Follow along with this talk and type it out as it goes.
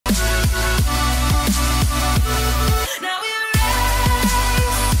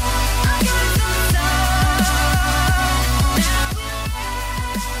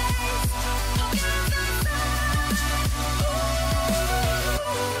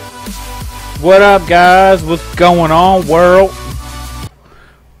What up, guys? What's going on, world?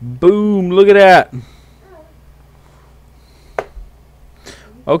 Boom, look at that.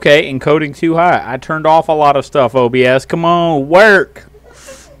 Okay, encoding too high. I turned off a lot of stuff, OBS. Come on, work.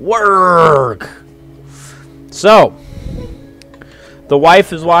 Work. So, the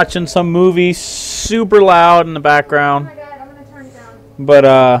wife is watching some movie super loud in the background. Oh my God, I'm gonna turn it down. But,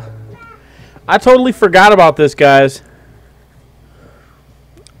 I totally forgot about this, guys.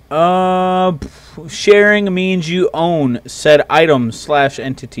 Sharing means you own said item /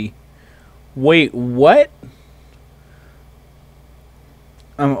 entity. Wait, what?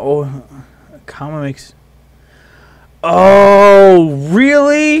 Oh, comma makes. Oh,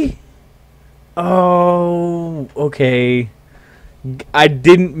 really? Oh, okay. I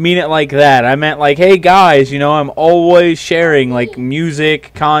didn't mean it like that. I meant like, hey guys, you know, I'm always sharing like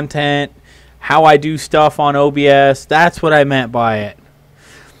music, content, how I do stuff on OBS. That's what I meant by it.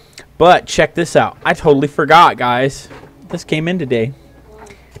 But check this out. I totally forgot, guys. This came in today.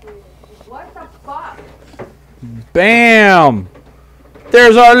 What the fuck? Bam!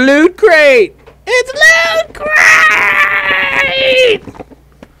 There's our loot crate! It's loot crate!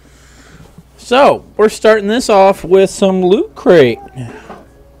 So, we're starting this off with some loot crate.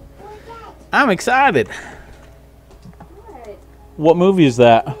 I'm excited. What movie is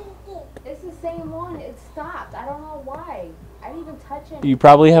that? It's the same one. It stopped. I don't know why. I didn't even touch it. You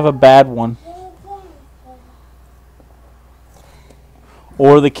probably have a bad one.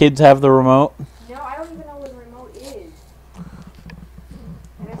 Or the kids have the remote. No, I don't even know where the remote is.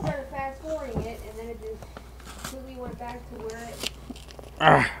 And I started fast forwarding it, and then it just completely went back to where it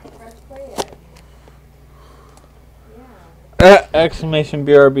pressed play at. Yeah. Exclamation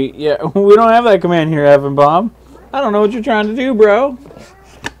BRB. Yeah, we don't have that command here, Evan Bob. I don't know what you're trying to do, bro.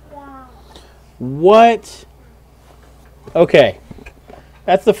 What? Okay.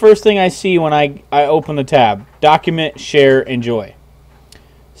 That's the first thing I see when I open the tab. Document, share, enjoy.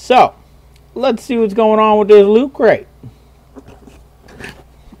 So, let's see what's going on with this loot crate.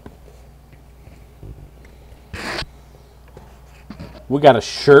 We got a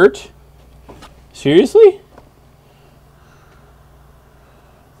shirt? Seriously?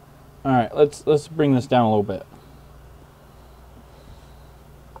 Alright, let's bring this down a little bit.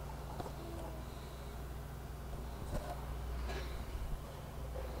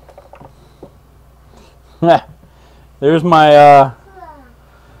 There's my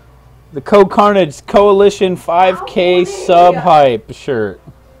the Carnage Coalition 5K sub hype shirt.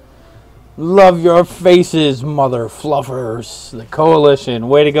 Love your faces, mother fluffers. The Coalition.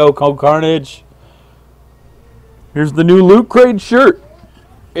 Way to go, Carnage. Here's the new Loot Crate shirt.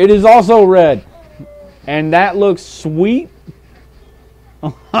 It is also red. And that looks sweet.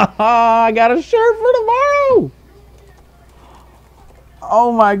 I got a shirt for tomorrow.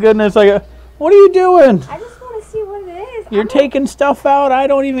 Oh my goodness. What are you doing? I just want to see what it is. You're taking stuff out. I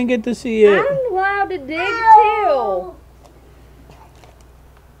don't even get to see it. I'm allowed to dig too.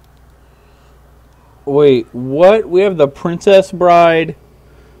 Wait, what? We have the Princess Bride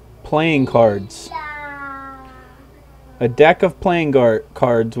playing cards. A deck of playing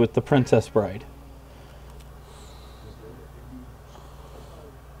cards with the Princess Bride.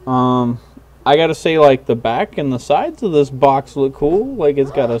 I gotta say, like, the back and the sides of this box look cool. Like, it's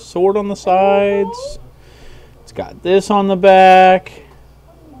got a sword on the sides. It's got this on the back.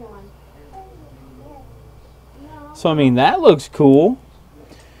 So, I mean, that looks cool.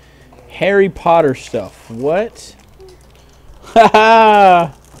 Harry Potter stuff. What?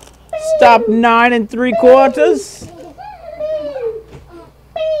 Haha! Stop 9 3/4.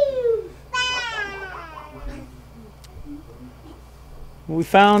 We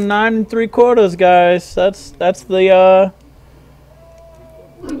found 9 3/4, guys. That's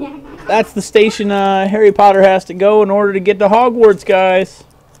the station Harry Potter has to go in order to get to Hogwarts, guys.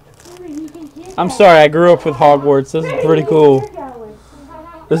 I'm sorry, I grew up with Hogwarts. This is pretty cool.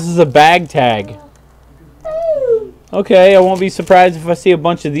 This is a bag tag. Okay, I won't be surprised if I see a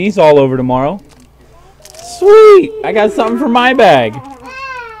bunch of these all over tomorrow. Sweet! I got something for my bag.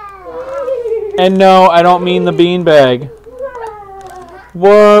 And no, I don't mean the bean bag.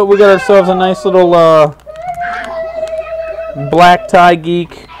 What? We got ourselves a nice little black tie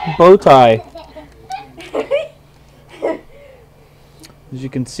geek bow tie. As you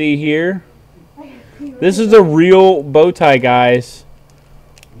can see here, this is a real bow tie, guys.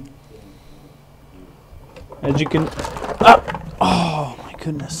 As you can, oh my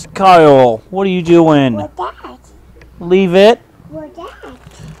goodness, Kyle, what are you doing? What that? Leave it. What that?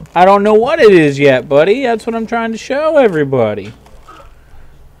 I don't know what it is yet, buddy. That's what I'm trying to show everybody.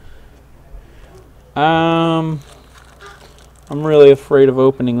 I'm really afraid of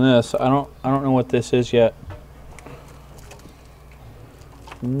opening this. I don't know what this is yet.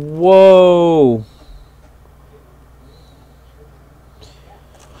 Whoa.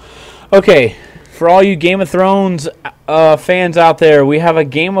 Okay, for all you Game of Thrones fans out there, we have a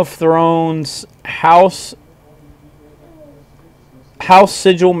Game of Thrones house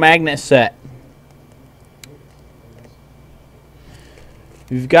sigil magnet set.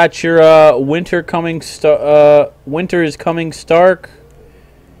 You've got your winter is coming Stark.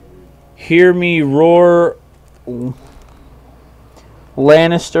 Hear me roar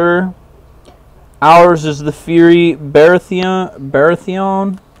Lannister. Ours is the Fury Baratheon.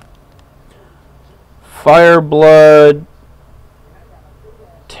 Fireblood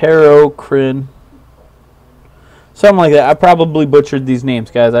Tarocrin. Something like that. I probably butchered these names,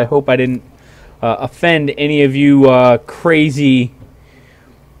 guys. I hope I didn't offend any of you crazy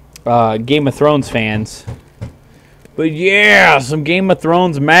Game of Thrones fans. But yeah, some Game of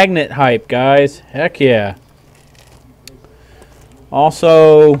Thrones magnet hype, guys. Heck yeah.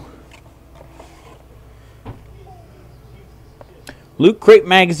 Also, Loot Crate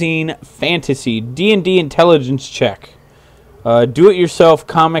Magazine Fantasy D&D Intelligence Check. Do-it-yourself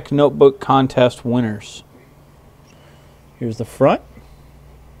comic notebook contest winners. Here's the front.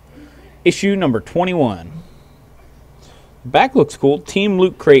 Issue number 21. Back looks cool. Team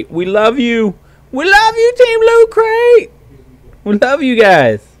Loot Crate. We love you. We love you, Team Loot Crate. We love you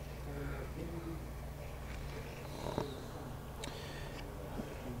guys.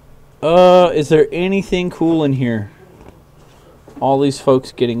 Is there anything cool in here? All these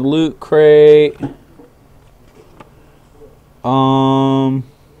folks getting Loot Crate.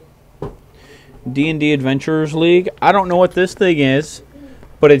 D&D Adventurers League. I don't know what this thing is,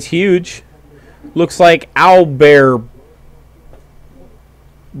 but it's huge. Looks like owl bear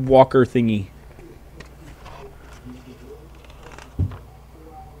walker thingy.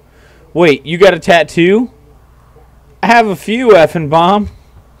 Wait, you got a tattoo? I have a few, effing bomb.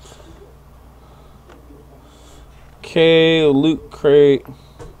 Okay, Loot Crate.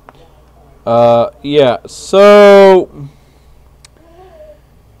 Yeah, so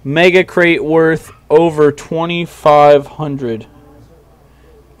Mega Crate worth over $2,500.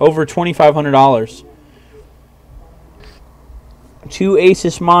 Over $2,500. 2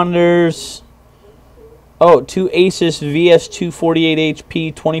 Asus monitors. Oh, 2 Asus VS248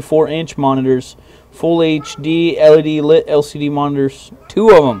 HP 24-inch monitors. Full HD LED lit LCD monitors. 2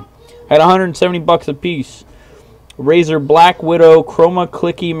 of them at $170 a piece. Razer Black Widow Chroma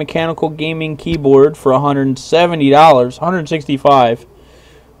Clicky mechanical gaming keyboard for $170. $165.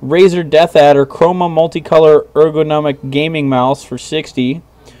 Razer Death Adder Chroma multicolor ergonomic gaming mouse for $60.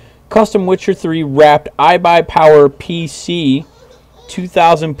 Custom Witcher 3 wrapped iBuyPower PC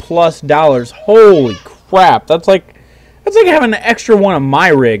 $2,000+. Holy crap! That's like having an extra one of my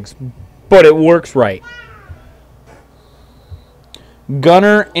rigs, but it works right.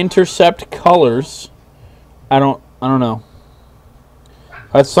 Gunner Intercept Colors. I don't know.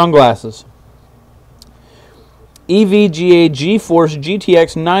 That's sunglasses. EVGA GeForce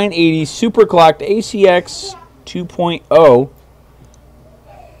GTX 980 Superclocked ACX 2.0.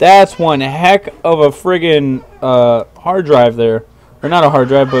 That's one heck of a friggin' hard drive there. Or not a hard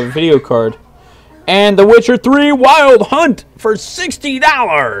drive, but a video card. And The Witcher 3 Wild Hunt for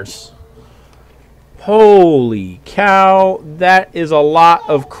 $60. Holy cow. That is a lot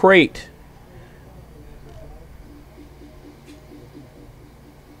of crate.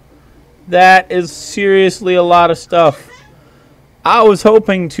 That is seriously a lot of stuff. I was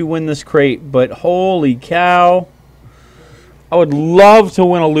hoping to win this crate, but holy cow. I would love to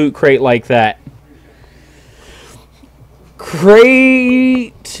win a loot crate like that.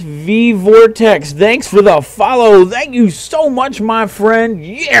 Crate V Vortex, thanks for the follow. Thank you so much, my friend.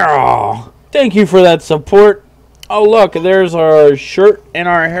 Yeah. Thank you for that support. Oh, look, there's our shirt and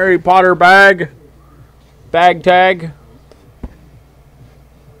our Harry Potter bag tag.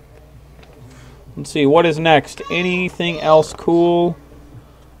 Let's see, what is next? Anything else cool?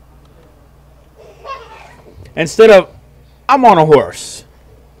 Instead of, I'm on a horse.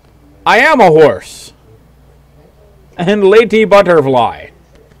 I am a horse. And Lady Butterfly.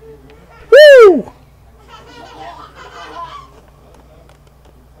 Woo!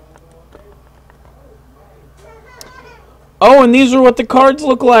 Oh, and these are what the cards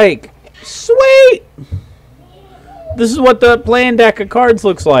look like. Sweet! This is what the plan deck of cards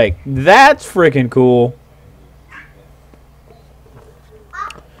looks like. That's freaking cool.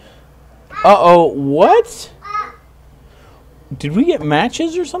 Uh-oh, what? Did we get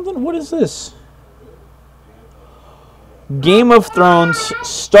matches or something? What is this? Game of Thrones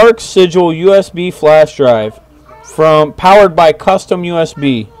Stark Sigil USB flash drive. From powered by custom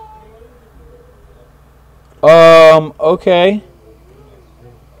USB. Okay.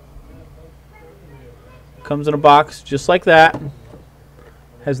 Comes in a box just like that.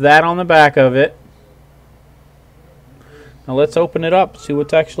 Has that on the back of it. Now let's open it up, see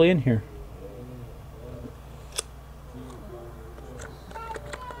what's actually in here.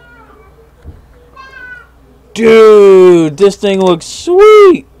 Dude, this thing looks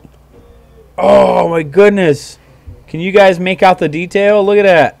sweet. Oh my goodness. Can you guys make out the detail? Look at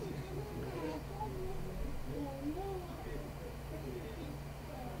that.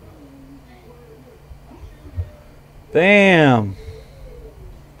 Bam.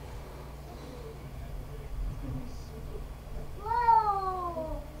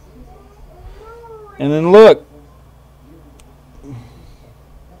 And then look.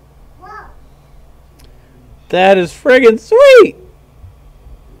 That is friggin' sweet.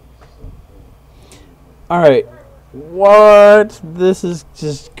 Alright. What? This is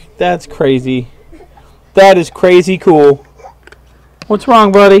just, that's crazy. That is crazy cool. What's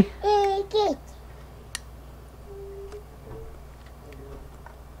wrong, buddy?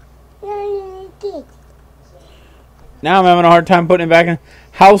 Now I'm having a hard time putting it back in.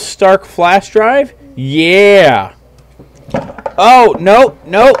 House Stark flash drive? Yeah. Oh, nope,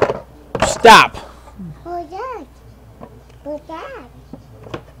 nope. Stop.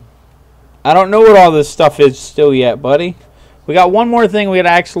 I don't know what all this stuff is still yet, buddy. We got one more thing we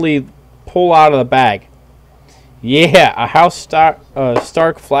gotta actually pull out of the bag. Yeah, a House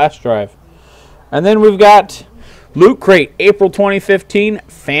Stark flash drive. And then we've got Loot Crate, April 2015,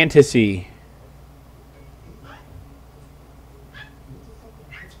 Fantasy.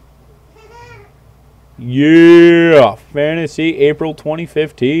 Yeah, Fantasy, April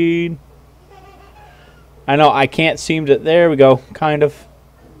 2015. I know, I can't seem to, there we go, kind of.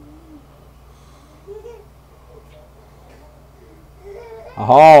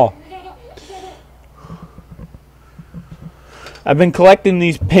 Oh. I've been collecting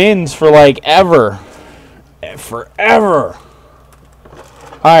these pins for like ever. Forever.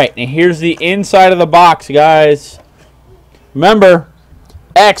 Alright, and here's the inside of the box, guys. Remember,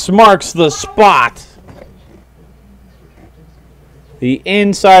 X marks the spot. The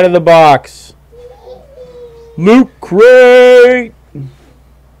inside of the box. Loot Crate.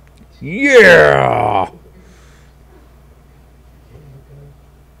 Yeah.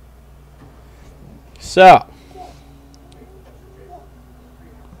 So,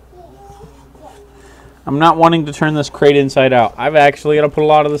 I'm not wanting to turn this crate inside out. I've actually got to put a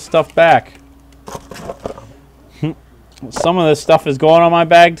lot of this stuff back. Some of this stuff is going on my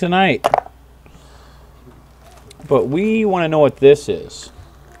bag tonight. But we want to know what this is.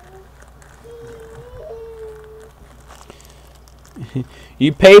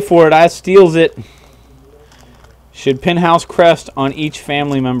 You pay for it, I steals it. Should pin house crest on each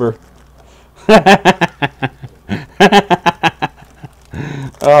family member. Oh,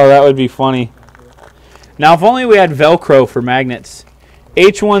 that would be funny. Now, if only we had Velcro for magnets.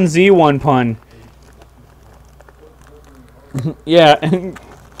 H1Z1 pun. Yeah,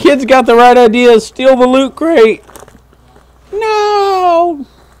 kids got the right idea. Steal the Loot Crate. No!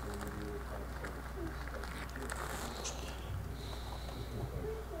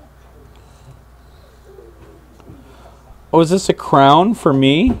 Oh, is this a crown for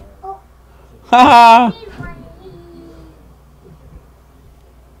me? Ha!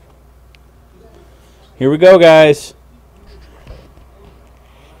 Here we go, guys.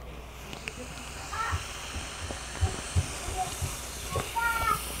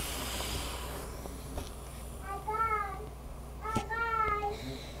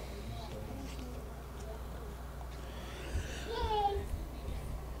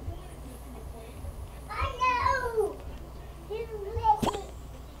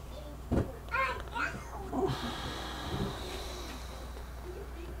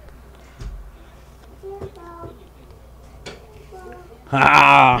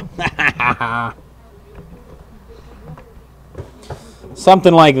 Ah.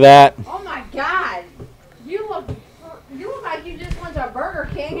 Something like that. Oh my God! You look like you just went to Burger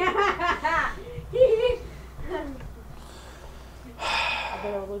King. I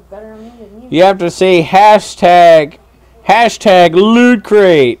better look better on me than you. You have to say hashtag Loot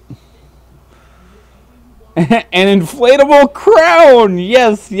Crate. An inflatable crown.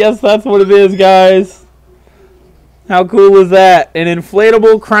 Yes, that's what it is, guys. How cool is that? An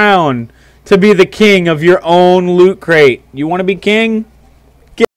inflatable crown to be the king of your own Loot Crate. You want to be king?